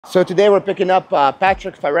So today we're picking up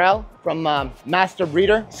Patrick Farrell from Master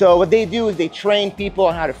Breeder. So what they do is they train people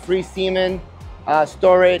on how to freeze semen,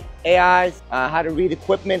 store it, AIs, how to read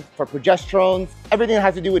equipment for progesterones, everything that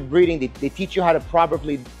has to do with breeding. They teach you how to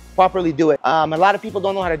properly do it. A lot of people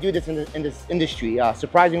don't know how to do this in this industry.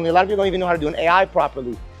 Surprisingly, a lot of people don't even know how to do an AI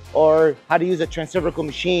properly, or how to use a transcervical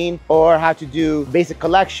machine, or how to do basic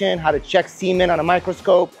collection, how to check semen on a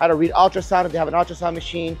microscope, how to read ultrasound if they have an ultrasound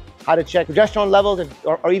machine, how to check progesterone levels,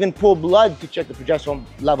 or even pull blood to check the progesterone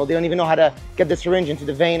level. They don't even know how to get the syringe into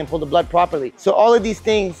the vein and pull the blood properly. So all of these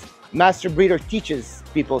things, Master Breeder teaches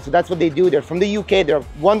people. So that's what they do. They're from the UK. They're a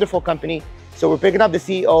wonderful company. So we're picking up the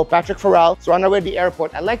CEO, Patrick Farrell. So we're on our way to the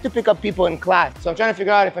airport. I like to pick up people in class. So I'm trying to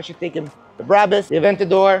figure out if I should take him the Brabus, the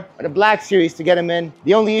Aventador, or the Black Series to get him in.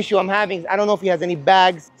 The only issue I'm having is I don't know if he has any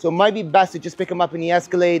bags. So it might be best to just pick him up in the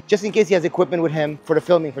Escalade, just in case he has equipment with him for the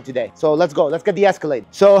filming for today. So let's go. Let's get the Escalade.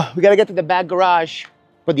 So we got to get to the back garage,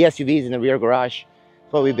 put the SUVs in the rear garage.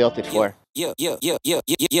 That's what we built it for. Yeah.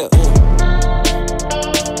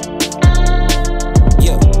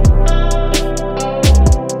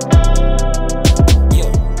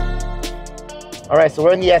 All right, so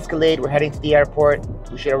we're in the Escalade. We're heading to the airport.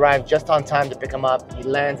 We should arrive just on time to pick him up. He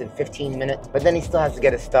lands in 15 minutes, but then he still has to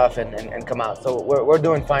get his stuff and come out. So we're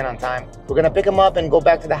doing fine on time. We're gonna pick him up and go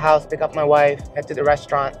back to the house, pick up my wife, head to the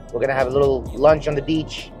restaurant. We're gonna have a little lunch on the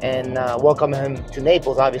beach and welcome him to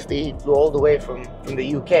Naples. Obviously, he flew all the way from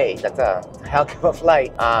the UK. That's a hell of a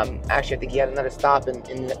flight. Actually, I think he had another stop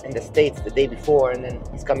in the States the day before, and then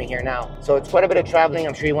he's coming here now. So it's quite a bit of traveling.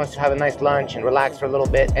 I'm sure he wants to have a nice lunch and relax for a little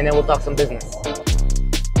bit, and then we'll talk some business.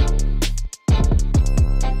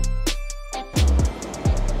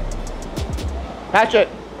 Patrick.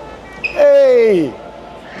 Hey!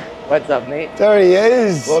 What's up, Nate? There he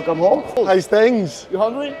is. Welcome home. How's things? You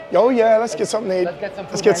hungry? Oh yeah, let's get something to eat.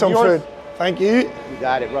 Let's get some food. Thank you. You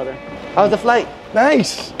got it, brother. How's the flight?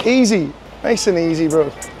 Nice, easy. Nice and easy,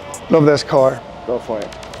 bro. Love this car. Go for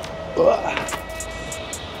it. Ugh.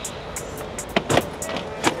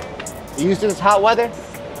 You used to this hot weather?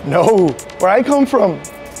 No, where I come from,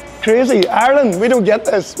 crazy. Ireland, we don't get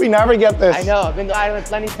this. We never get this. I know, I've been to Ireland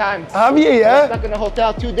plenty of times. Have you, I yeah? was stuck in a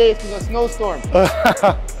hotel 2 days because of a snowstorm.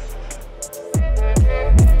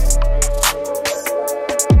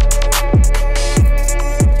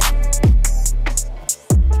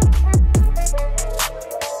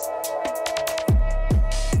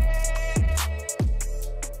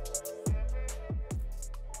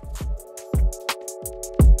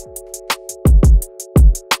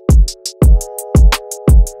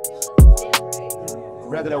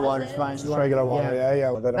 Regular water is fine. Regular water,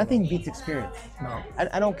 yeah. Nothing beats experience. No.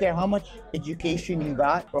 I don't care how much education you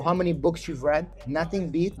got or how many books you've read.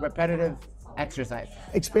 Nothing beats repetitive exercise.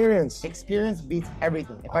 Experience. Experience beats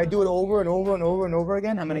everything. If I do it over and over and over and over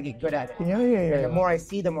again, I'm gonna get good at it. Yeah. And the more I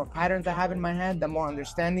see, the more patterns I have in my head, the more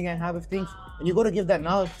understanding I have of things. And you go to give that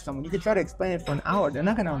knowledge to someone. You can try to explain it for an hour. They're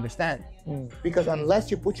not gonna understand. Because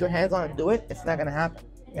unless you put your hands on and do it, it's not gonna happen.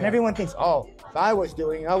 And everyone thinks, oh, if I was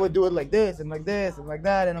doing it, I would do it like this and like this and like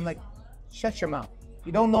that. And I'm like, shut your mouth.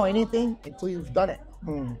 You don't know anything until you've done it.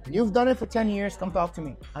 You've done it for 10 years, come talk to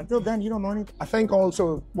me. Until then, you don't know anything. I think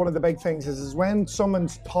also one of the big things is when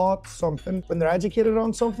someone's taught something, when they're educated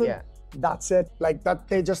on something, that's it. Like that,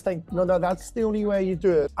 they just think, no, that's the only way you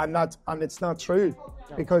do it. And it's not true.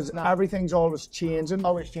 Because everything's always changing.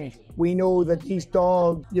 Always changing. We know that these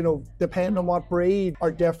dogs, depending on what breed,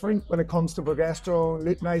 are different when it comes to progesterone,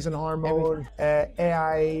 luteinizing hormone,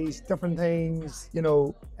 AIs, different things.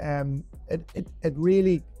 You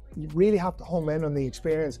really have to home in on the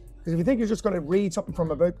experience. Because if you think you're just going to read something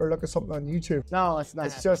from a book or look at something on YouTube, no, it's not.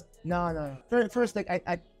 It's just no. First, like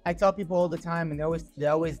I tell people all the time, and they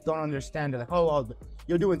always don't understand. They're like, oh,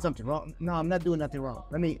 you're doing something wrong. No, I'm not doing nothing wrong.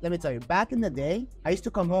 Let me tell you. Back in the day, I used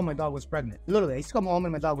to come home, my dog was pregnant. Literally, I used to come home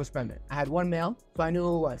and my dog was pregnant. I had one male, so I knew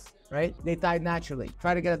who it was. Right? They tied naturally.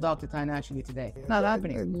 Try to get a dog to tie naturally today. It's not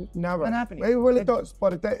happening. Never. It's not happening. Well, it does,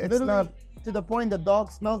 but it's not. To the point the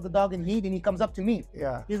dog smells the dog in heat and he comes up to me.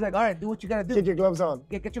 Yeah. He's like, all right, do what you gotta do. Get your gloves on.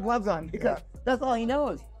 Get your gloves on. Because that's all he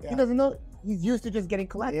knows. Yeah. He doesn't know. He's used to just getting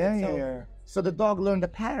collected. Yeah. So the dog learned the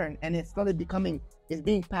pattern and it started it's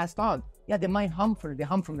being passed on. Yeah, they might hum they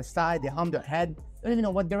hum from the side, they hum their head. They don't even know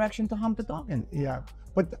what direction to hum the dog in. Yeah.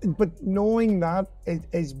 But knowing that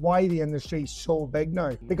is why the industry is so big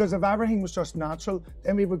now. Because if everything was just natural,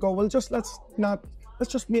 then we would go, well, let's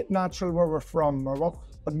just make natural where we're from or what.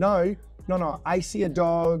 But now, no, I see a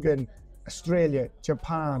dog and Australia,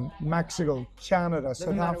 Japan, Mexico, Canada,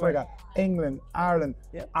 South Africa, England, Ireland.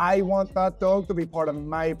 I want that dog to be part of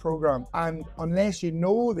my program. And unless you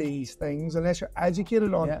know these things, unless you're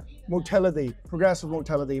educated on motility, progressive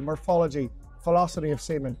motility, morphology, velocity of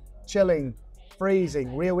semen, chilling,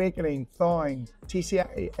 freezing, reawakening, thawing,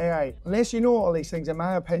 c.e.o, unless you know all these things, in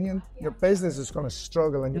my opinion, your business is going to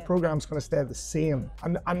struggle and your program's going to stay the same.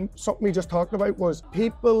 And something we just talked about was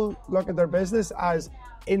people look at their business as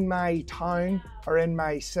in my town or in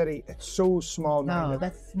my city. It's so small-minded. No,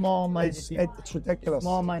 that's small-minded. It's ridiculous.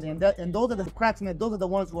 Small-minded. And those are the cracks in it. Those are the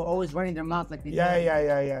ones who are always running their mouth like they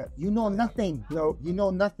Yeah. You know nothing. No. You know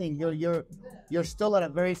nothing. You're still at a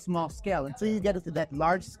very small scale. Until you get to that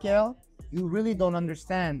large scale, you really don't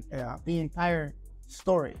understand the entire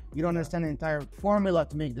story. You don't understand the entire formula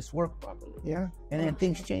to make this work properly. Yeah. And then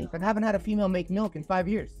things change. I haven't had a female make milk in 5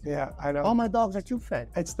 years. Yeah, I know. All my dogs are tube fed.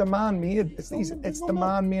 It's the man-made. It's the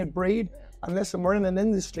man-made breed. And listen, we're in an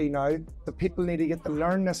industry now that people need to get to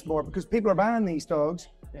learn this more, because people are buying these dogs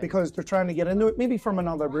because they're trying to get into it, maybe from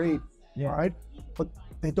another breed, right? But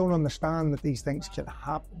they don't understand that these things can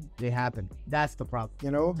happen. They happen. That's the problem.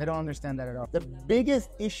 You know? They don't understand that at all. The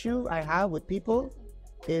biggest issue I have with people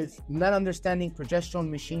is not understanding progesterone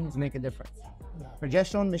machines make a difference.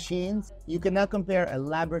 Progesterone machines, you cannot compare a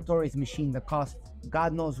laboratory's machine that costs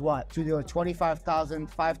God knows what to your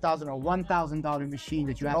 $25,000, $5,000, or $1,000 machine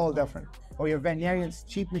that you have. All different. Or your veterinarian's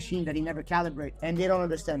cheap machine that he never calibrates. And they don't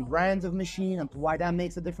understand brands of machine and why that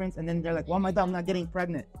makes a difference. And then they're like, well, my dog not getting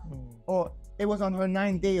pregnant. Or it was on her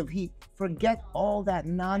 9th day of heat. Forget all that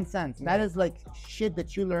nonsense. That is like shit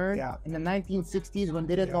that you learned in the 1960s when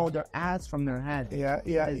they didn't know their ass from their head.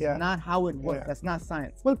 That's not how it works. That's not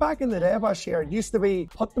science. Well, back in the day, Bashar, it used to be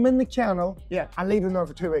put them in the kennel and leave them there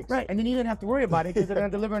for 2 weeks. Right, and then you didn't have to worry about it because they're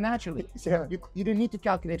going to deliver naturally. You didn't need to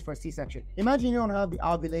calculate for a C-section. Imagine you don't have the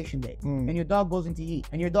ovulation day and your dog goes into heat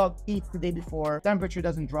and your dog eats the day before, temperature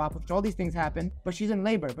doesn't drop, which all these things happen, but she's in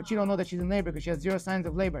labor, but you don't know that she's in labor because she has 0 signs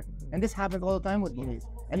of labor. And this happens all the time with bullies.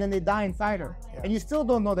 And then they die inside her. And you still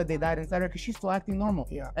don't know that they died inside her because she's still acting normal.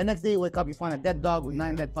 And next day you wake up, you find a dead dog with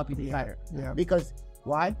 9 dead puppies inside her. Because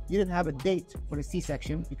why? You didn't have a date for the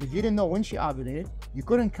C-section because you didn't know when she ovulated. You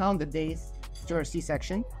couldn't count the days to her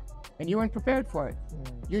C-section and you weren't prepared for it.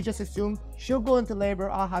 You just assumed she'll go into labor,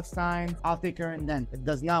 I'll have signs, I'll take her, and then it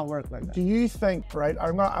does not work like that. Do you think, right,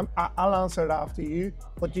 I'll answer it after you,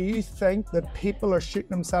 but do you think that people are shooting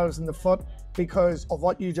themselves in the foot because of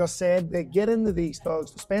what you just said? They get into these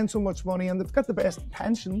dogs, they spend so much money, and they've got the best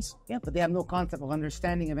intentions. Yeah, but they have no concept of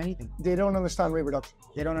understanding of anything. They don't understand reproduction.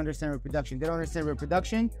 They don't understand reproduction. They don't understand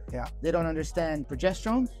reproduction. They don't understand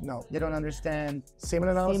progesterone. No. They don't understand semen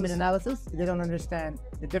analysis. They don't understand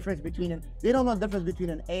the difference between they don't know the difference between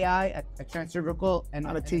an AI, a transcervical, and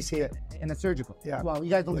a TCA. And a surgical. Well, you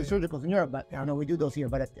guys don't do surgicals in Europe, but you know, we do those here.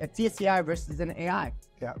 But a TCI versus an AI.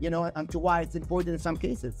 You know, and to why it's important in some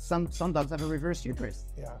cases. Some dogs have a reverse uterus.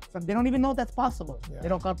 So they don't even know that's possible. They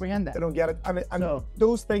don't comprehend that. They don't get it. And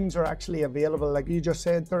those things are actually available. Like you just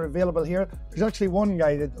said, they're available here. There's actually one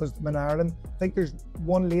guy that does them in Ireland. I think there's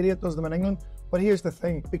one lady that does them in England. But here's the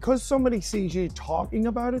thing, because somebody sees you talking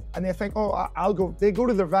about it and they think, oh, I'll go, they go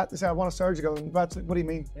to their vet, they say, I want a surgical, and the vet's like, what do you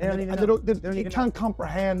mean? They can't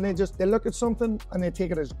comprehend, they look at something and they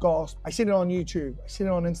take it as gospel. I seen it on YouTube, I seen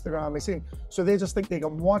it on Instagram, so they just think they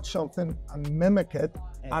can watch something and mimic it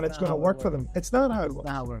and it's going to work for them. It's not how it works. It's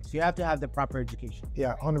not how it works. You have to have the proper education.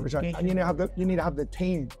 Yeah, 100%. And you need to have the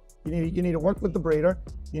team. You need to work with the breeder.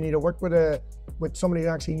 You need to work with somebody who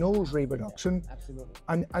actually knows reproduction. Absolutely.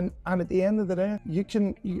 And at the end of the day, you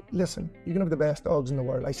can have the best dogs in the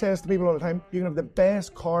world. I say this to people all the time. You can have the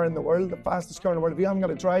best car in the world, the fastest car in the world. If you haven't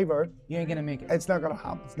got a driver, you ain't gonna make it. It's not gonna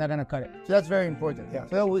happen. It's not gonna cut it. So that's very important.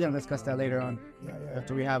 So we're gonna discuss that later on.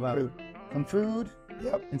 After we have some food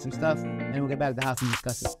and some stuff, and we'll get back to the house and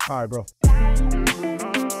discuss it. All right, bro.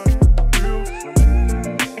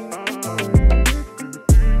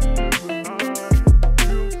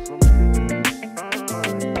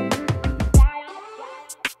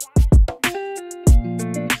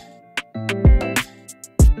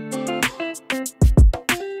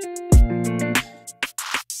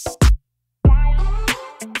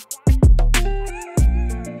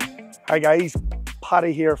 Hi guys,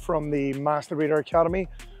 Paddy here from the Master Breeder Academy.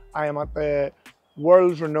 I am at the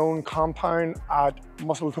world's renowned compound at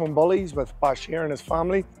Muscletonebullys with Bashar and his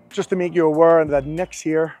family. Just to make you aware that next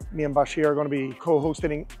year, me and Bashar are going to be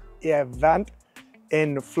co-hosting an event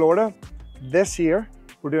in Florida. This year,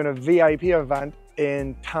 we're doing a VIP event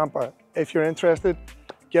in Tampa. If you're interested,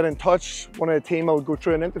 get in touch. One of the team will go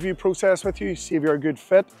through an interview process with you, see if you're a good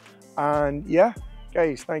fit. And yeah,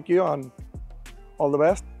 guys, thank you and all the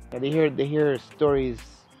best. Yeah, they hear stories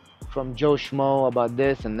from Joe Schmo about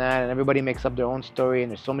this and that, and everybody makes up their own story,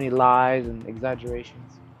 and there's so many lies and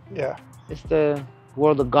exaggerations. Yeah. It's the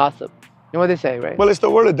world of gossip. You know what they say, right? Well, it's the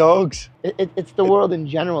world of dogs. It's the world in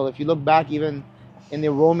general. If you look back even in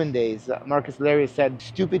the Roman days, Marcus Aurelius said,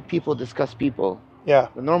 stupid people discuss people. Yeah.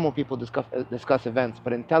 The normal people discuss events,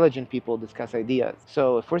 but intelligent people discuss ideas.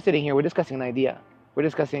 So if we're sitting here, we're discussing an idea. We're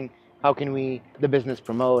discussing how can we, the business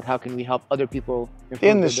promote, how can we help other people improve The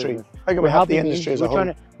industry. their business. How can we help the industry as a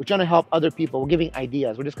whole? We're trying to help other people. We're giving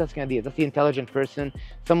ideas. We're discussing ideas. That's the intelligent person,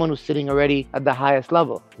 someone who's sitting already at the highest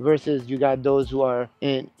level. Versus you got those who are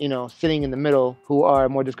sitting in the middle, who are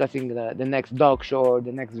more discussing the next dog show or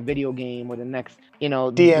the next video game or the next,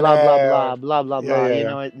 DNA blah blah blah blah blah blah.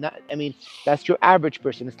 Yeah. That's your average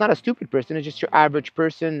person. It's not a stupid person. It's just your average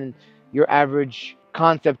person and your average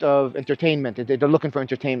concept of entertainment. They're looking for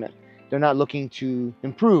entertainment. They're not looking to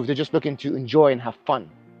improve. They're just looking to enjoy and have fun.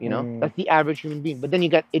 That's the average human being. But then you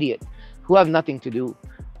got idiots who have nothing to do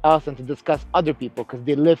else than to discuss other people because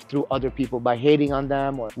they live through other people by hating on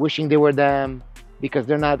them or wishing they were them because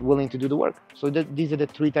they're not willing to do the work. So these are the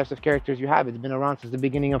three types of characters you have. It's been around since the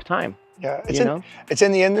beginning of time. Yeah, it's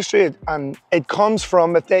in the industry, and it comes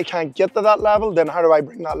from, if they can't get to that level, then how do I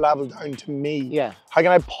bring that level down to me? Yeah. How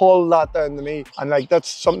can I pull that down to me? And that's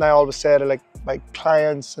something I always say to my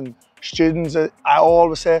clients and students. I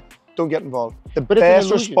always say, don't get involved. The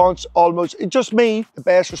best response, it's just me, the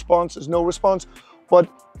best response is no response. But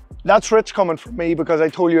that's rich coming from me, because I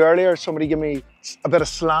told you earlier, somebody gave me a bit of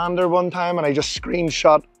slander one time and I just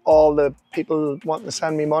screenshot all the people wanting to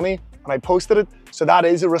send me money and I posted it. So that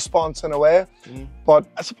is a response in a way. But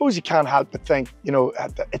I suppose you can't help but think,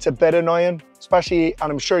 it's a bit annoying, especially,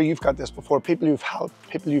 and I'm sure you've got this before, people you've helped,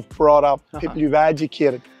 people you've brought up, people you've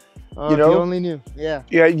educated. Oh, if you only knew. Yeah.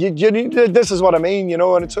 Yeah, this is what I mean,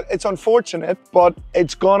 and it's unfortunate, but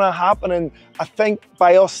it's gonna happen. And I think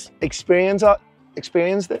by us experienced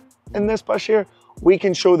it in this Bashar, we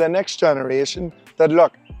can show the next generation that,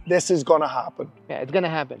 look, this is gonna happen. Yeah, it's gonna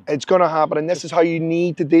happen. It's gonna happen, and this is how you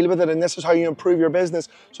need to deal with it, and this is how you improve your business.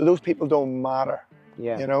 So those people don't matter.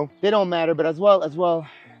 Yeah. They don't matter, but as well,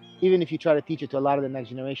 even if you try to teach it to a lot of the next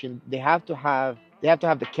generation, they have to have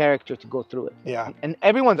the character to go through it. Yeah. And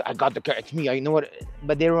everyone's, I got the character, it's me, I know what,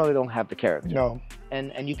 but they really don't have the character. No.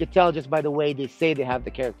 And you could tell just by the way they say they have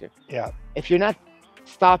the character. Yeah. If you're not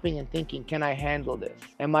stopping and thinking, can I handle this?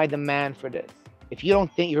 Am I the man for this? If you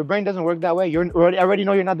don't think, your brain doesn't work that way, you already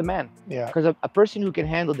know you're not the man. Yeah. Because a person who can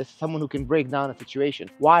handle this is someone who can break down a situation.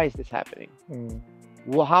 Why is this happening?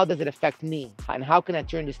 Well, how does it affect me? And how can I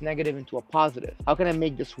turn this negative into a positive? How can I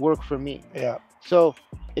make this work for me? Yeah. So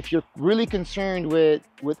if you're really concerned with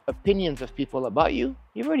opinions of people about you,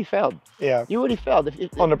 you've already failed. Yeah. You already failed.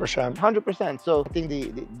 100%. 100%. So I think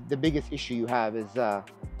the biggest issue you have is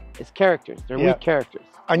characters. They're weak characters.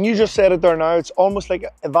 And you just said it there now. It's almost like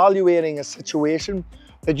evaluating a situation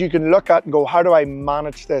that you can look at and go, how do I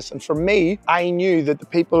manage this? And for me, I knew that the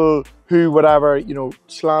people who would ever,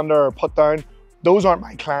 slander or put down, those aren't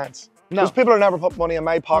my clients. No. Those people are never put money in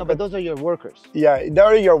my pocket. No, but those are your workers. Yeah,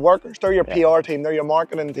 they're your workers. They're your PR team. They're your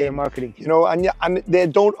marketing team. They're marketing team. And they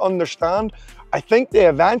don't understand. I think they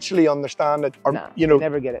eventually understand it. Or, they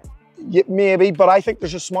never get it. Maybe, but I think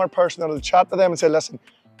there's a smart person that'll chat to them and say, listen,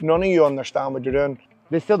 none of you understand what you're doing.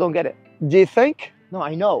 They still don't get it. Do you think? No,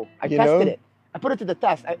 I know. I tested it. I put it to the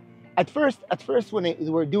test. At first, when they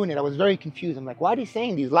were doing it, I was very confused. I'm like, why are they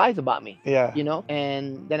saying these lies about me? Yeah.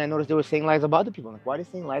 And then I noticed they were saying lies about other people. I'm like, why are they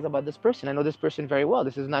saying lies about this person? I know this person very well.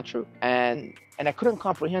 This is not true. And I couldn't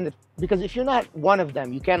comprehend it, because if you're not one of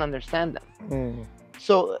them, you can't understand them.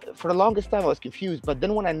 So for the longest time, I was confused. But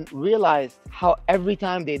then when I realized how every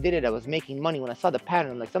time they did it, I was making money, when I saw the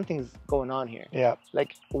pattern, I'm like, something's going on here. Yeah.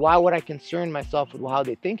 Like, why would I concern myself with how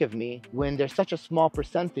they think of me when there's such a small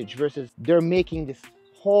percentage versus they're making this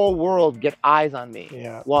whole world get eyes on me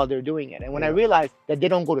while they're doing it? And when I realized that they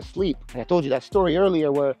don't go to sleep, and I told you that story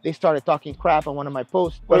earlier where they started talking crap on one of my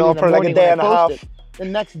posts. Well, for like a day and a half. The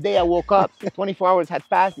next day I woke up, 24 hours had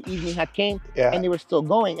passed, the evening had came, and they were still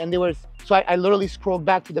going. And so I literally scrolled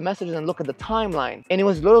back to the messages and look at the timeline. And it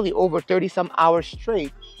was literally over 30 some hours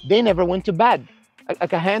straight. They never went to bed.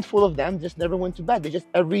 Like a handful of them just never went to bed. They just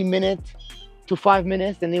every minute to 5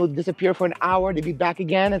 minutes, then they would disappear for an hour, they'd be back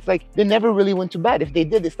again. It's like they never really went to bed. If they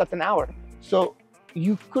did, they slept an hour. So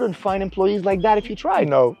you couldn't find employees like that if you tried.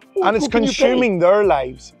 No, and it's consuming their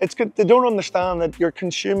lives. They don't understand that you're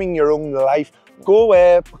consuming your own life. Go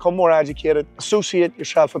away, become more educated, associate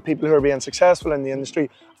yourself with people who are being successful in the industry,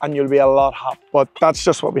 and you'll be a lot happier. But that's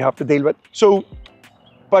just what we have to deal with. So,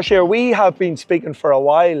 Bashar, we have been speaking for a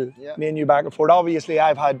while, me and you back and forth. Obviously,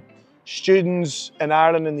 I've had students in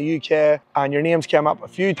Ireland and the UK, and your names came up a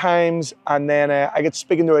few times. And then I get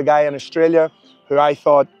speaking to a guy in Australia who I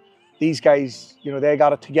thought, these guys, you know, they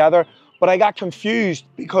got it together. But I got confused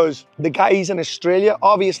because the guys in Australia,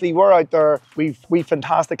 obviously we're out there, we've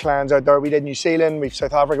fantastic clients out there. We did New Zealand, we've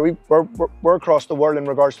South Africa, we're across the world in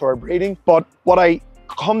regards to our breeding. But what I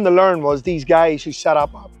come to learn was these guys who set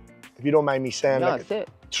up, if you don't mind me saying, like a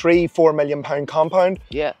 £3-4 million compound.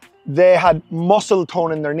 Yeah. They had muscle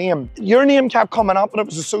tone in their name. Your name kept coming up and it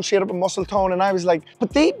was associated with muscle tone. And I was like,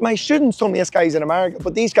 but my students told me this guy's in America,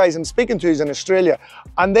 but these guys I'm speaking to is in Australia.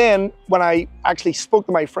 And then when I actually spoke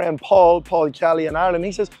to my friend Paul Kelly in Ireland,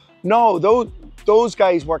 he says, no, those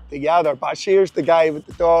guys work together. Bashar's the guy with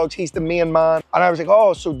the dogs, he's the main man. And I was like,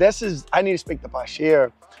 oh, so I need to speak to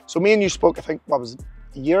Bashar. So me and you spoke, I think, what was it?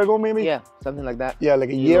 A year ago, maybe? Yeah, something like that. Yeah, like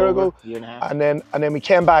a year ago. Year and a half. And then we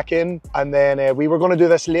came back in, and then we were going to do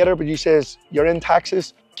this later, but you says, you're in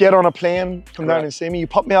Texas, get on a plane, come down and see me. You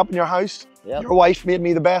put me up in your house. Yep. Your wife made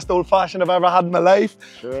me the best old fashioned I've ever had in my life.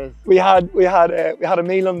 Sure is. We had a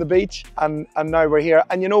meal on the beach, and now we're here.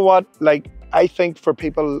 And you know what? Like, I think for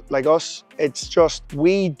people like us, it's just,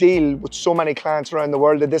 we deal with so many clients around the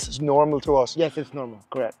world that this is normal to us. Yes, it's normal,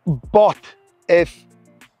 correct. But if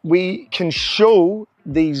we can show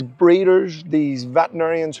these breeders, these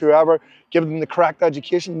veterinarians, whoever, give them the correct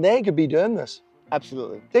education, they could be doing this.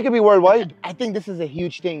 Absolutely. They could be worldwide. I think this is a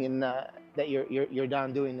huge thing in that you're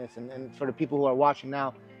down doing this, and for the people who are watching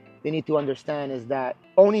now, they need to understand is that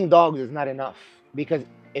owning dogs is not enough, because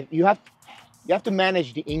if you have to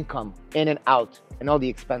manage the income in and out and all the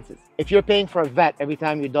expenses. If you're paying for a vet every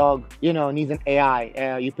time your dog, you know, needs an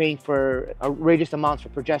AI, you're paying for outrageous amounts for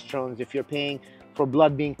progesterones, if you're paying for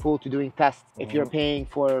blood being pulled to doing tests, if you're paying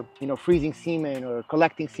for, you know, freezing semen or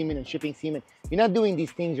collecting semen and shipping semen, you're not doing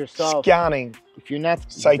these things yourself. Scanning. If you're not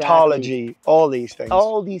cytology, all these things.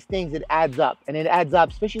 All these things, it adds up, and it adds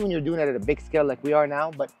up, especially when you're doing it at a big scale like we are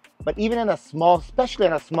now. But even on a small, especially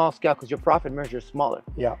on a small scale, because your profit margin is smaller.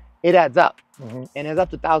 Yeah. It adds up, and it adds up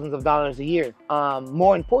to thousands of dollars a year.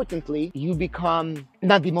 More importantly, you become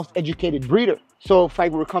not the most educated breeder. So if I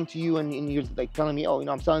were to come to you and you're like telling me, oh, you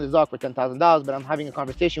know, I'm selling this dog for $10,000, but I'm having a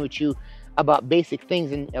conversation with you about basic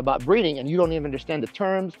things and about breeding, and you don't even understand the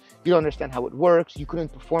terms, you don't understand how it works, you couldn't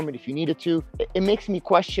perform it if you needed to. It makes me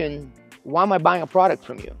question, why am I buying a product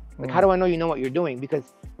from you? Like, how do I know you know what you're doing? Because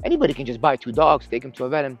anybody can just buy 2 dogs, take them to a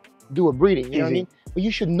vet and do a breeding, you know what I mean? But you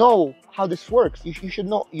should know how this works. You should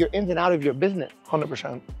know your ins and out of your business.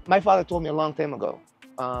 100%. My father told me a long time ago,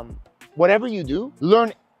 whatever you do,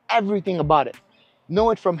 learn everything about it. Know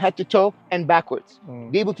it from head to toe and backwards.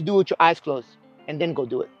 Be able to do it with your eyes closed, and then go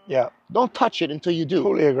do it. Yeah. Don't touch it until you do.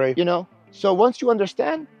 Totally agree. You know? So once you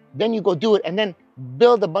understand, then you go do it, and then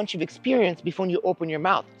build a bunch of experience before you open your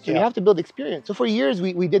mouth. So you have to build experience. So for years,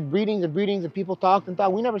 we did breedings, and people talked and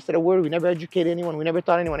thought. We never said a word. We never educated anyone. We never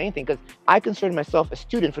taught anyone anything, because I considered myself a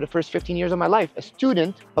student for the first 15 years of my life, a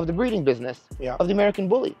student of the breeding business, of the American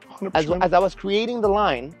Bully. 100%. As I was creating the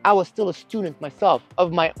line, I was still a student myself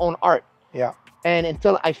of my own art. Yeah. And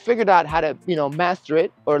until I figured out how to, you know, master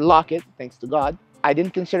it or lock it, thanks to God, I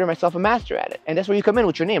didn't consider myself a master at it. And that's where you come in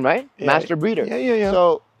with your name, right? Yeah. Master breeder. Yeah.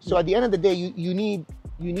 So at the end of the day, you need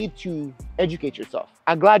to educate yourself.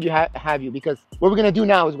 I'm glad you have you, because what we're gonna do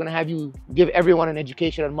now is we're gonna have you give everyone an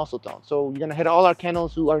education on muscle tone. So you're gonna hit all our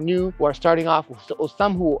kennels who are new, who are starting off, or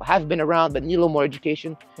some who have been around but need a little more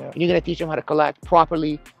education. And you're gonna teach them how to collect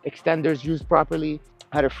properly, extenders used properly,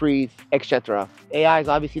 how to freeze, etc. AIs,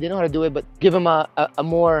 obviously, they know how to do it, but give them a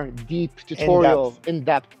more deep tutorial,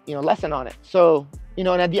 in-depth, you know, lesson on it. So, you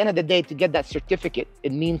know, and at the end of the day, to get that certificate,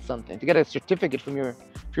 it means something. To get a certificate from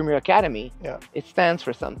your academy, it stands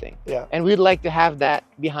for something. Yeah. And we'd like to have that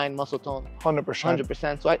behind Muscle Tone. 100%.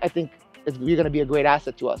 100%. So I think you're going to be a great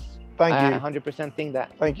asset to us. Thank you. I 100% think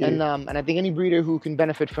that. Thank you. And I think any breeder who can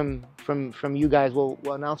benefit from you guys will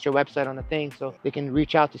announce your website on the thing, so they can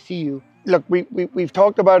reach out to see you. Look, we've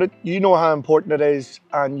talked about it. You know how important it is,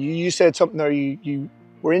 and you said something there. You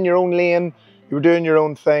were in your own lane. You were doing your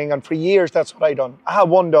own thing, and for years that's what I done. I had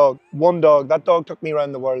one dog. That dog took me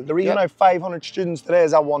around the world. The reason I have 500 students today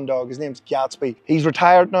is that one dog. His name's Gatsby. He's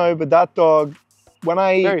retired now, but that dog,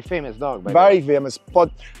 very famous dog, by the way. Very famous.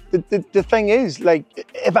 But the thing is, like,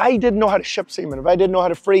 if I didn't know how to ship semen, if I didn't know how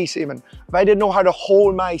to free semen, if I didn't know how to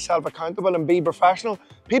hold myself accountable and be professional,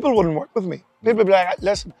 people wouldn't work with me. People would be like,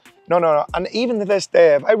 listen, no. And even to this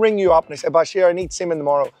day, if I ring you up and I say, Bashar, I need semen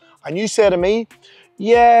tomorrow, and you say to me,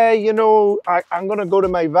 yeah, you know, I'm going to go to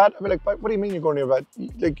my vet. I'll be like, what do you mean you're going to your vet?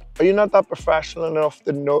 Like, are you not that professional enough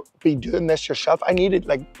to be doing this yourself? I need it,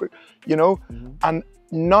 like, you know? And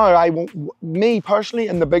now I won't, me personally,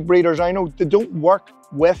 and the big breeders I know, they don't work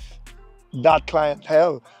with that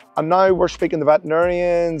clientele. And now we're speaking to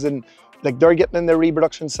veterinarians, and like they're getting in their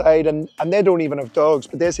reproduction side, and they don't even have dogs,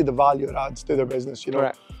 but they see the value it adds to their business, you know.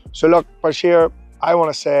 Correct. So look, Bashar, I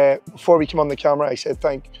want to say, before we come on the camera, I said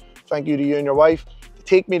thank you to you and your wife. To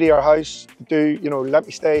take me to your house, to you know, let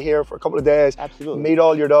me stay here for a couple of days. Absolutely. Meet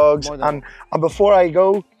all your dogs. And before I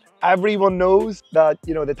go, everyone knows that,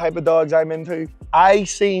 you know, the type of dogs I'm into. I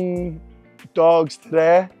seen dogs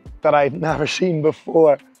today that I've never seen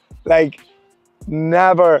before. Like,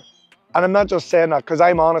 never. And I'm not just saying that because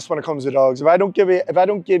I'm honest when it comes to dogs. If I don't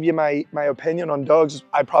give you my opinion on dogs,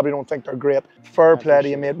 I probably don't think they're great. Fair play to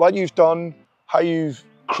you, mate. What you've done, how you've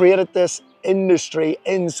created this industry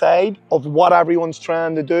inside of what everyone's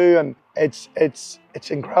trying to do, and it's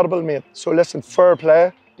incredible, mate. So listen, fair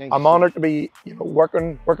play. I'm honoured to be, you know,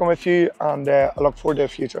 working with you, and I look forward to the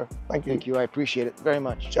future. Thank you. Thank you. I appreciate it very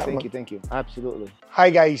much. Gentlemen. Thank you. Absolutely. Hi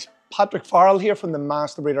guys. Patrick Farrell here from the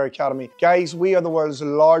Master Breeder Academy. Guys, we are the world's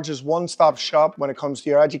largest one-stop shop when it comes to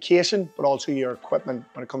your education, but also your equipment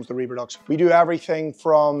when it comes to reproduction. We do everything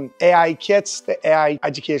from AI kits to AI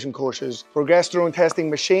education courses, progesterone testing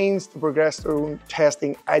machines to progesterone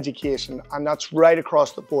testing education, and that's right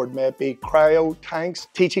across the board. May it be cryo tanks,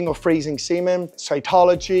 teaching of freezing semen,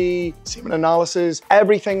 cytology, semen analysis,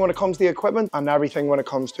 everything when it comes to the equipment and everything when it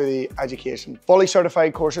comes to the education. Fully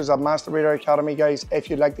certified courses at Master Breeder Academy, guys. If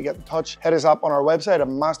you'd like to get in touch, hit us up on our website at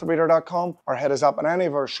masterbreeder.com or hit us up on any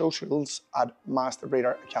of our socials at Master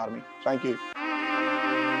Breeder Academy. Thank you.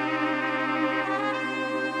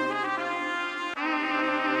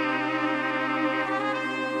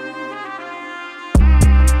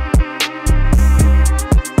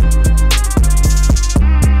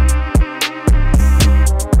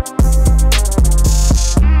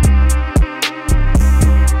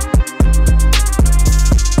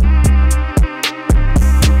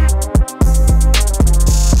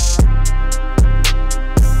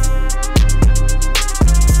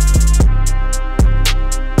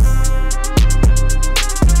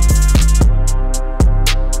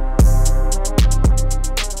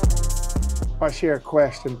 Bashar,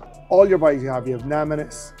 question. All your boys you have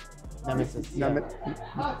Nemesis. I can't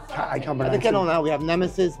I pronounce think I know now. We have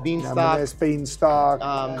Nemesis, Beanstalk,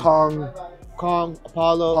 Kong,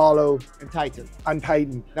 Apollo, and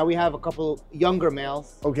Titan. Now we have a couple younger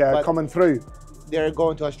males. Okay, coming through. They're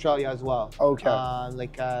going to Australia as well. Okay.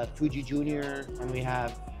 Like Fuji Junior, and we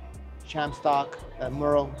have Champstock,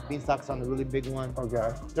 Merle. Beanstalk's on the really big one.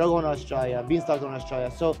 Okay. They're going to Australia. Beanstalk's going to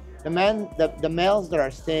Australia. So the males that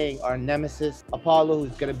are staying are Nemesis, Apollo,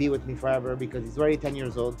 who's gonna be with me forever because he's already 10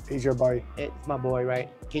 years old. He's your boy. It's my boy,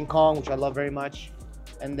 right? King Kong, which I love very much.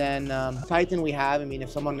 And then Titan we have. I mean,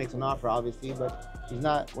 if someone makes an offer, obviously, but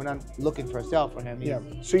we're not looking for a sale for him. Yeah.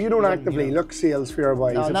 So you don't actively look sales for your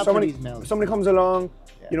boys. No, not for these males. If somebody comes along,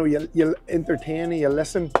 you know, you'll entertain, you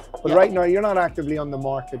listen. But right now, you're not actively on the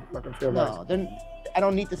market looking for your boys. No, then I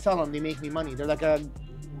don't need to sell them. They make me money. They're like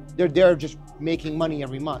they're just making money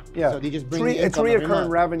every month. Yeah. So they just bring me income it's recurring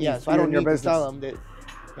revenue. Yeah. So I don't need to sell them.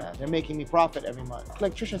 They're making me profit every month.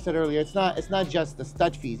 Like Trisha said earlier, it's not just the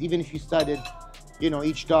stud fees. Even if you studded, you know,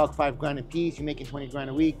 each dog $5 grand a piece, you're making 20 grand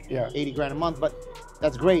a week, 80 grand a month. But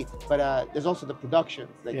that's great. But there's also the productions.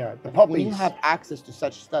 Like, the puppies. When you have access to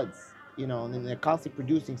such studs, you know, and they're constantly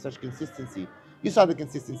producing such consistency. You saw the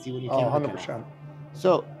consistency when you came. 100%.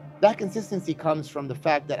 So that consistency comes from the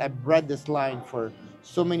fact that I bred this line for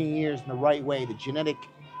so many years in the right way. The genetic,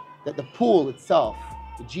 that the pool itself,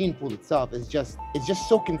 the gene pool itself is just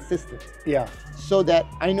so consistent. Yeah. So that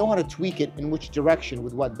I know how to tweak it in which direction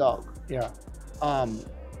with what dog. Yeah.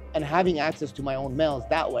 And having access to my own males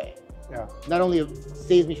that way. Yeah. Not only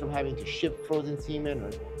saves me from having to ship frozen semen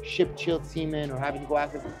or ship chilled semen or having to go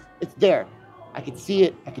access, it's there. I can see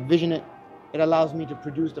it, I can vision it. It allows me to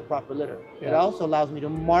produce the proper litter. Yeah. It also allows me to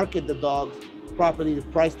market the dogs properly, to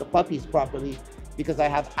price the puppies properly, because I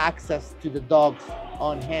have access to the dogs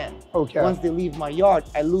on hand. Okay. Once they leave my yard,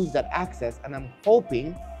 I lose that access, and I'm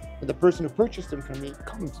hoping that the person who purchased them from me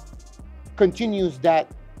continues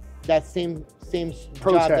that same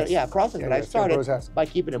process. Process that I started by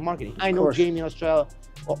keeping it marketing. I know Jamie in Australia,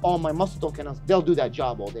 or all my Muscletone kennels, they'll do that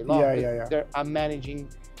job all day long. I'm managing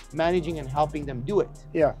and helping them do it.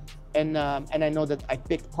 Yeah. And I know that I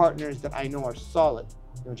picked partners that I know are solid.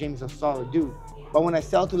 You know, Jamie's a solid dude. But when I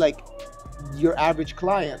sell to like your average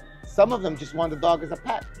client, some of them just want the dog as a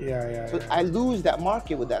pet. So I lose that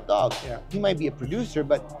market with that dog. Yeah. He might be a producer,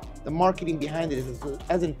 but the marketing behind it is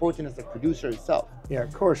as important as the producer itself. Yeah,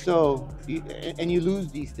 of course. So, and you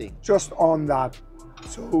lose these things. Just on that,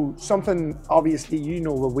 so something obviously you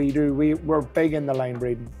know what we do. We're big in the line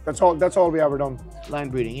breeding. That's all we ever done. Line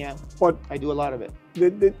breeding, yeah. But I do a lot of it.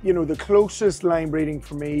 The closest line breeding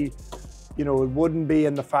for me, it wouldn't be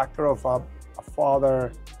in the factor of a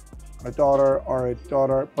father and a daughter, or a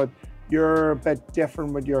daughter, but you're a bit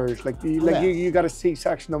different with yours. Like you got a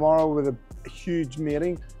C-section tomorrow with a huge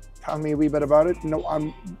mating. Tell me a wee bit about it. No,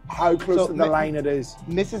 how close to the line it is.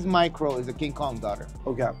 Mrs. Micro is a King Kong daughter.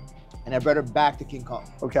 Okay. And I bred her back to King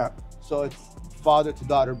Kong. Okay. So it's father to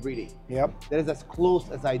daughter breeding. Yep. That is as close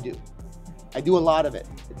as I do. I do a lot of it.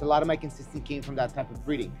 It's a lot of my consistency came from that type of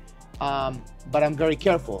breeding. But I'm very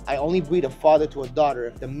careful. I only breed a father to a daughter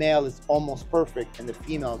if the male is almost perfect and the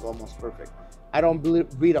female is almost perfect. I don't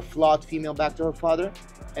breed a flawed female back to her father,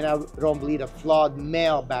 and I don't breed a flawed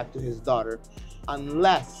male back to his daughter,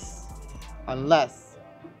 unless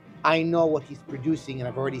I know what he's producing and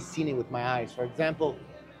I've already seen it with my eyes. For example,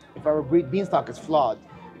 if I were to breed Beanstalk is flawed,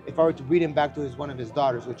 if I were to breed him back to one of his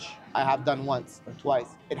daughters, which I have done once or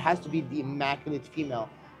twice, it has to be the immaculate female.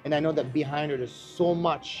 And I know that behind her there's so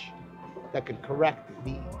much that could correct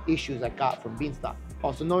the issues I got from Beanstalk.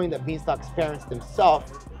 Also knowing that Beanstalk's parents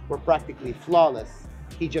themselves were practically flawless.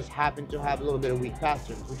 He just happened to have a little bit of weak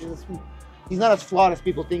pasterns, which is he's not as flawed as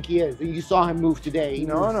people think he is. You saw him move today. He's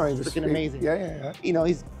freaking amazing. Yeah.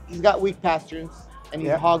 He's got weak pasterns and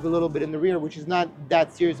he's hogged a little bit in the rear, which is not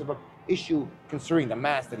that serious of an issue considering the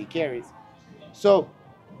mass that he carries. So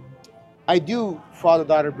I do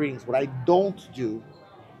father-daughter breedings. What I don't do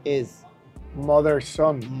is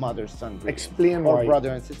mother-son breeding. Explain or why. Brother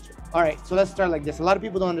and sister. All right, so let's start like this. A lot of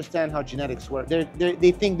people don't understand how genetics work.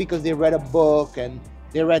 They think because they read a book and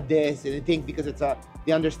they read this, and they think because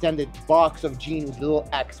they understand the box of genes with little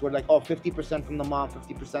X, where like, 50% from the mom,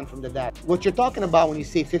 50% from the dad. What you're talking about when you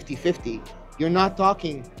say 50-50, you're not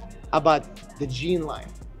talking about the gene line.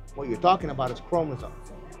 What you're talking about is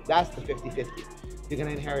chromosomes. That's the 50-50. You're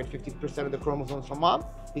gonna inherit 50% of the chromosomes from mom,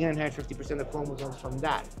 you're gonna inherit 50% of the chromosomes from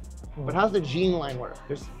dad. But how's the gene line work?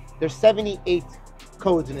 There's 78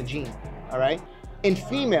 codes in a gene, all right? In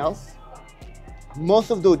females, most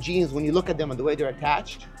of those genes, when you look at them and the way they're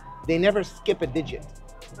attached, they never skip a digit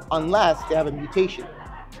unless they have a mutation.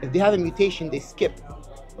 If they have a mutation, they skip,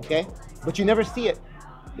 okay? But you never see it.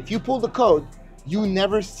 If you pull the code, you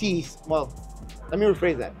never see, well, let me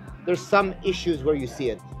rephrase that. There's some issues where you see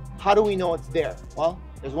it. How do we know it's there? Well,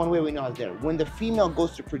 there's one way we know it's there. When the female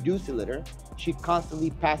goes to produce a litter, she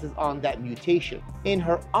constantly passes on that mutation. In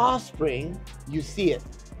her offspring, you see it.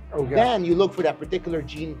 Okay. Then you look for that particular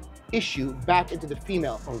gene issue back into the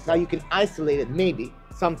female. Okay. Now you can isolate it maybe,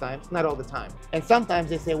 sometimes, not all the time. And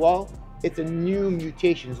sometimes they say, well, it's a new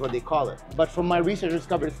mutation is what they call it. But from my research, I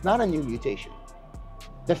discovered it's not a new mutation.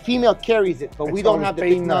 The female carries it, but we don't have the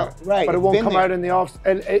technology. Right, but it won't come out in the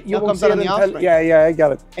offspring. You won't see it in the offspring. Yeah, I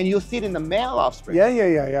get it. And you'll see it in the male offspring.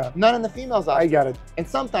 Yeah. Not in the female's offspring. I get it. And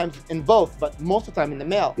sometimes in both, but most of the time in the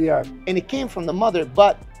male. Yeah. And it came from the mother,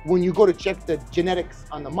 but when you go to check the genetics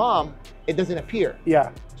on the mom, it doesn't appear.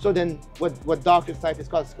 Yeah. So then what doctors scientists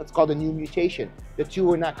call it's called a new mutation. The two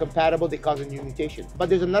were not compatible, they cause a new mutation. But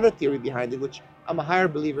there's another theory behind it, which I'm a higher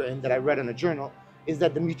believer in, that I read in a journal, is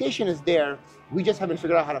that the mutation is there, we just haven't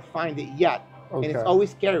figured out how to find it yet. Okay. And it's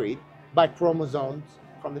always carried by chromosomes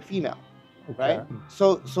from the female, right?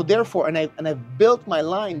 So therefore, and I've built my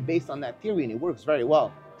line based on that theory, and it works very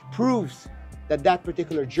well. It proves that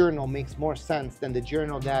particular journal makes more sense than the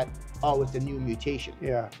journal that, it's a new mutation.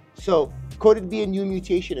 Yeah. So could it be a new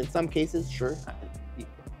mutation in some cases? Sure.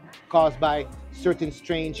 Caused by certain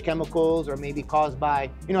strange chemicals, or maybe caused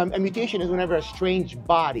by, a mutation is whenever a strange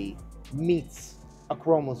body meets a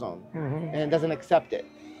chromosome and it doesn't accept it.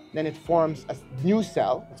 Then it forms a new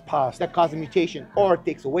cell that causes a mutation, or it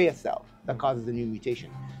takes away a cell that causes a new mutation.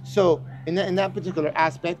 So in that particular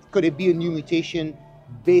aspect, could it be a new mutation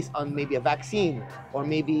based on maybe a vaccine, or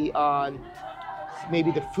maybe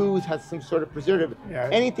the foods has some sort of preservative? Yeah.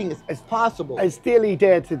 Anything is possible. It's daily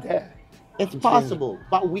day to day. It's possible,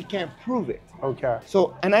 but we can't prove it. Okay.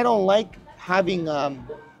 So, and I don't like having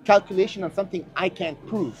calculation on something I can't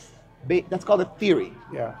prove. That's called a theory.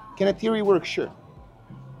 Yeah. Can a theory work? Sure.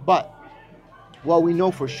 But what we know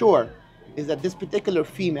for sure is that this particular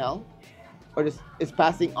female is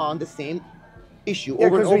passing on the same issue over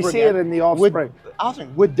and over again. Because we see it in the offspring.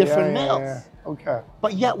 With different males. Yeah. Okay.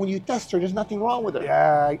 But yet, when you test her, there's nothing wrong with her.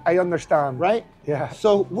 Yeah, I understand. Right? Yeah.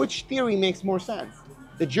 So which theory makes more sense?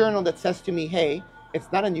 The journal that says to me, hey,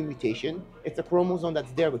 it's not a new mutation, it's a chromosome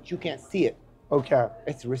that's there, but you can't see it. Okay.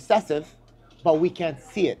 It's recessive, but we can't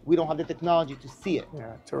see it. We don't have the technology to see it.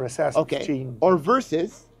 Yeah, to assess the gene. Or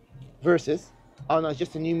versus, oh no, it's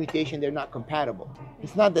just a new mutation, they're not compatible.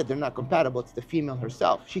 It's not that they're not compatible, it's the female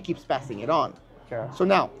herself. She keeps passing it on. Okay. So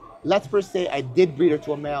now, let's first say I did breed her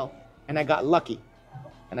to a male and I got lucky.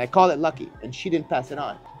 And I call it lucky, and she didn't pass it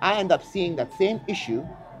on. I end up seeing that same issue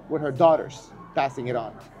with her daughters passing it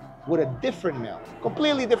on with a different male,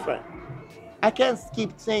 completely different. I can't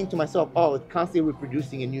keep saying to myself, oh, it's constantly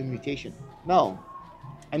reproducing a new mutation. No,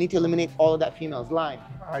 I need to eliminate all of that female's line.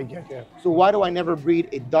 I get it. So why do I never breed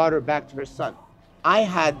a daughter back to her son? I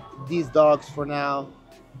had these dogs for now,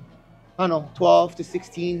 I don't know, 12 to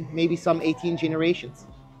 16, maybe some 18 generations.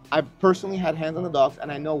 I've personally had hands on the dogs,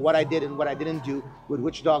 and I know what I did and what I didn't do with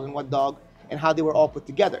which dog and what dog and how they were all put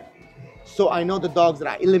together. So I know the dogs that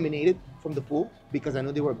I eliminated from the pool because I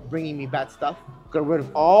know they were bringing me bad stuff. Got rid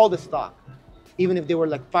of all the stock, even if they were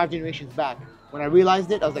like 5 generations back. When I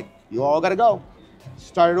realized it, I was like, you all gotta go.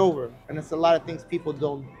 Start it over. And it's a lot of things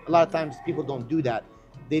a lot of times people don't do that.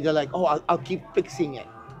 They're like, oh, I'll keep fixing it.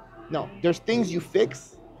 No, there's things you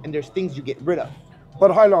fix and there's things you get rid of.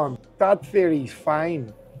 But hold on, that theory's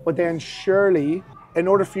fine. But then surely, in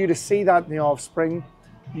order for you to see that in the offspring,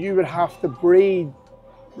 you would have to breed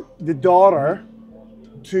the daughter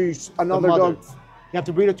to another dog. You have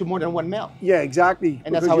to breed it to more than one male. Yeah, exactly.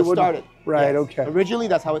 And that's how it started. Right, yes. Okay. Originally,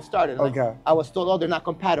 that's how it started. Okay. I was told, oh, they're not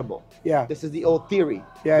compatible. Yeah. This is the old theory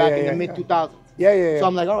back in the mid-2000s. Yeah. So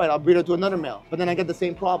I'm like, all right, I'll breed it to another male. But then I get the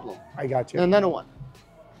same problem. I got you. And another one.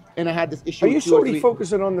 And I had this issue. Are you solely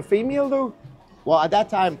focusing on the female, though? Well, at that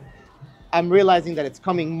time, I'm realizing that it's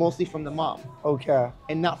coming mostly from the mom. Okay.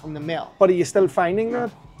 And not from the male. But are you still finding that?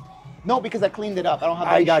 No, because I cleaned it up. I don't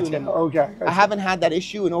have that issue anymore. Okay. I haven't had that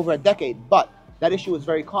issue in over a decade, but that issue is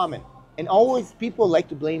very common. And always people like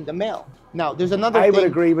to blame the male. Now, there's another thing. I would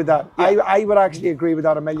agree with that. Yeah. I would actually agree with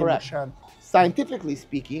that 1,000,000%. Scientifically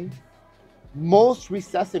speaking, most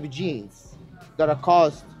recessive genes that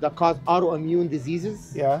cause autoimmune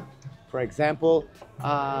diseases, for example,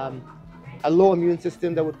 a low immune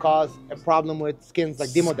system that would cause a problem with skins like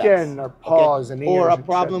demodex. Skin or paws and ears. Or a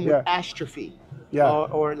problem with atrophy.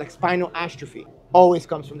 Or like spinal atrophy. Always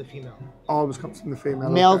comes from the female. Always comes from the female.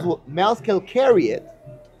 Males can carry it.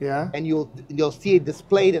 Yeah. And you'll see it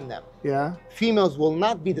displayed in them. Yeah. Females will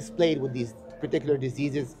not be displayed with these particular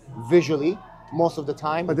diseases visually most of the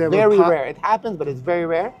time. But very rare. It happens, but it's very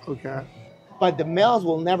rare. Okay. But the males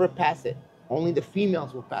will never pass it. Only the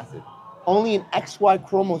females will pass it. Only an XY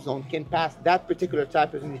chromosome can pass that particular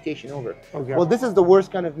type of mutation over. Okay. Well, this is the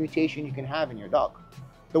worst kind of mutation you can have in your dog.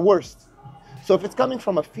 The worst. So if it's coming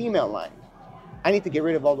from a female line, I need to get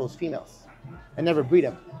rid of all those females and never breed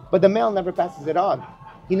them. But the male never passes it on.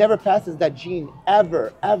 He never passes that gene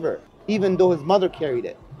ever, even though his mother carried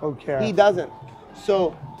it. Okay. He doesn't.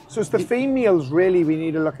 So it's the females really we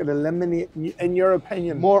need to look at eliminating, in your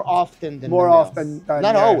opinion? More often than more the males. often than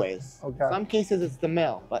not always. Okay. Some cases it's the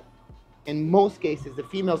male, but in most cases the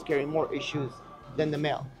females carry more issues than the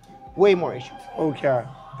male. Way more issues. Okay.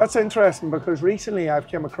 That's interesting because recently I've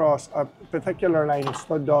come across a particular line of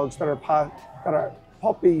stud dogs that are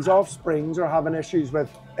puppies, offsprings, are having issues with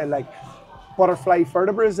like butterfly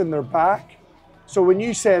vertebrae in their back. So when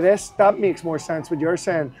you say this, that makes more sense what you're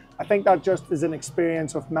saying. I think that just is an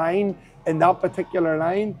experience of mine in that particular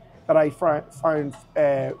line that I found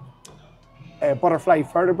butterfly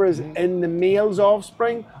vertebrae in the male's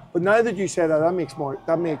offspring. But now that you say that,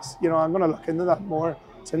 that makes, you know, I'm going to look into that more.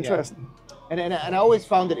 It's interesting. Yeah. And I always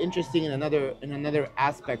found it interesting in another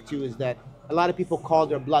aspect too, is that a lot of people call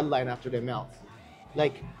their bloodline after their mouth.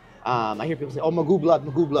 Like, I hear people say, oh, Magoo blood,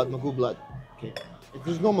 Magoo blood, Magoo blood. Okay.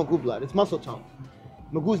 There's no Magoo blood, it's Muscletone.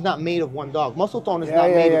 Magoo's not made of one dog. Muscletone is not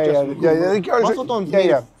made of just Magoo. Muscletone's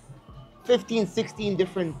made of 15, 16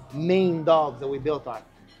 different main dogs that we built on,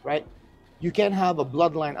 right? You can't have a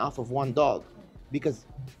bloodline off of one dog because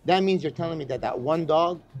that means you're telling me that one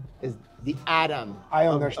dog is the Adam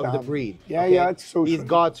of the breed. Yeah, okay? It's so true. He's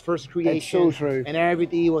God's first creation. It's so true. And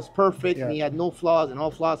everything, he was perfect and he had no flaws and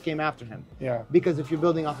all flaws came after him. Yeah. Because if you're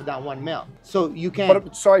building off of that one male. So you can't...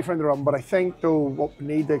 But sorry for interrupting, but I think though what we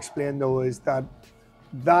need to explain though is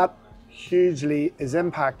that hugely is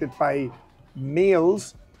impacted by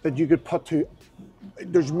males that you could put to...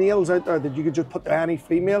 There's males out there that you could just put to any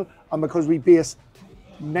female, and because we base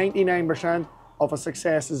 99% of a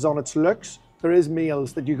success is on its looks, there is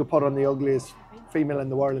males that you could put on the ugliest female in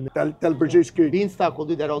the world and they'll produce good. Beanstalk will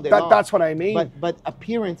do that all day long. That's what I mean. But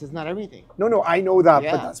appearance is not everything. No, I know that,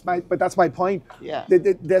 but that's my point. Yeah.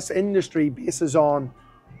 This industry bases on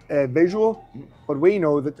visual, but we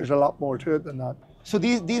know that there's a lot more to it than that. So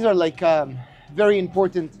these are like very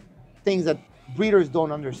important things that breeders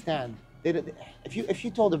don't understand. If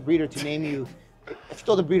you told a breeder to name you, if you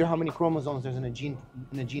told a breeder how many chromosomes there's in a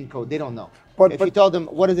gene code, they don't know. But if you told them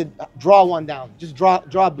what is it, draw one down. Just draw a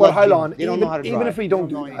blood But hold gene. on, They don't know how to draw. even if we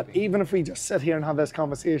don't know do that, anything. even if we just sit here and have this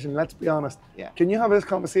conversation, let's be honest. Yeah. Can you have this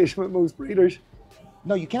conversation with most breeders?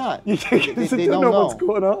 No, you cannot. They don't know what's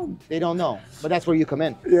going on. They don't know. But that's where you come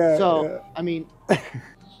in. Yeah. So yeah. I mean,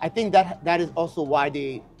 I think that is also why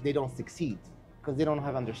they don't succeed, because they don't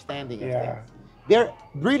have understanding of things. Their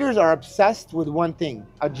breeders are obsessed with one thing: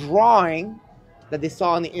 a drawing that they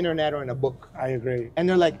saw on the internet or in a book. I agree. And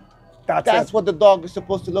they're like, that's what the dog is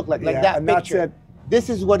supposed to look like that and picture. That's it. This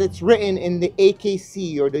is what it's written in the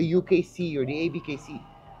AKC or the UKC or the ABKC.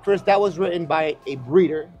 First, that was written by a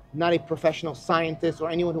breeder, not a professional scientist or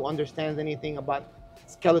anyone who understands anything about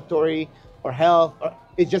skeleton or health.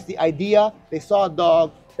 It's just the idea. They saw a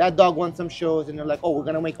dog, that dog won some shows, and they're like, oh, we're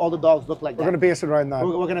going to make all the dogs look like that. We're going to base it around that.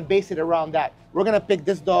 We're going to base it around that. We're going to pick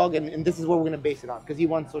this dog, and this is what we're going to base it on, because he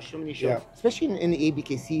won so many shows. Yeah. Especially in the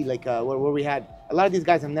ABKC, like where we had, a lot of these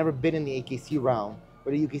guys have never been in the AKC round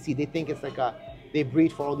or the UKC. They think it's like they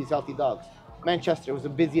breed for all these healthy dogs. Manchester was the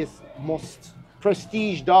busiest, most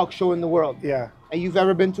prestige dog show in the world. Yeah. And you've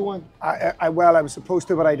ever been to one? I was supposed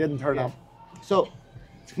to, but I didn't turn up. So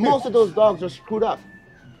most of those dogs are screwed up.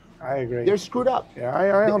 I agree. They're screwed up. Yeah, I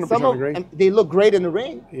 100% agree. And they look great in the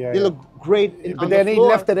ring. Yeah, they look great on the floor. But then he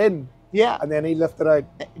lifted in. Yeah. And then he lifted out.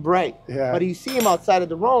 Right. Yeah. But you see him outside of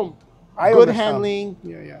the roam. Good handling.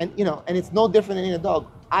 Yeah. And and it's no different than in a dog.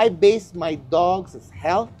 I base my dog's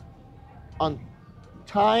health on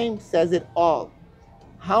time says it all.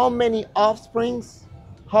 How many offsprings?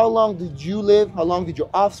 How long did you live? How long did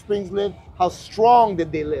your offsprings live? How strong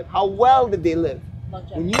did they live? How well did they live?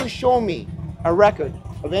 When you show me a record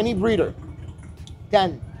of any breeder,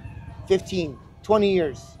 10, 15, 20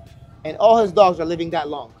 years, and all his dogs are living that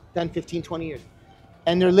long, 10, 15, 20 years,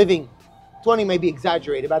 and they're living, 20 may be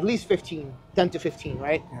exaggerated, but at least 15, 10 to 15,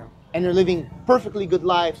 right? Yeah. And they're living perfectly good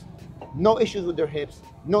lives, no issues with their hips,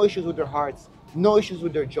 no issues with their hearts, no issues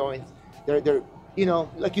with their joints. They're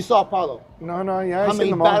like you saw Apollo. Yeah. How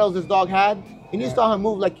many battles this dog had, and you saw him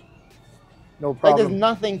move like no problem. Like there's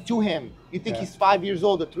nothing to him. You think he's 5 years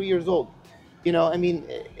old or 3 years old. I mean,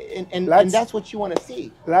 and that's what you want to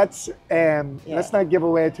see. Let's not give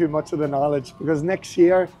away too much of the knowledge, because next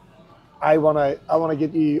year I wanna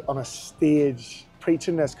get you on a stage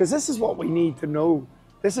preaching this, because this is what we need to know.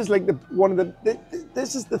 This is like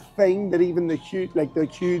this is the thing that even the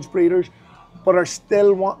huge breeders, but are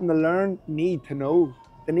still wanting to learn, need to know.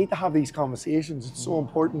 They need to have these conversations. It's so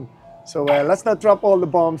important. So let's not drop all the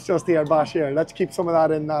bombs just here, Bashar. Let's keep some of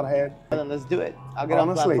that in that head. And then let's do it. I'll get on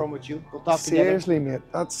the platform with you. We'll talk seriously, together.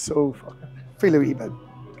 mate. That's so fucking... Feel a wee bit.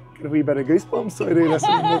 Get a wee bit of goosebumps. So I do listen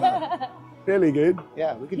to that. Really good.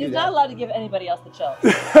 Yeah, we can do that. He's not allowed to give anybody else the chills.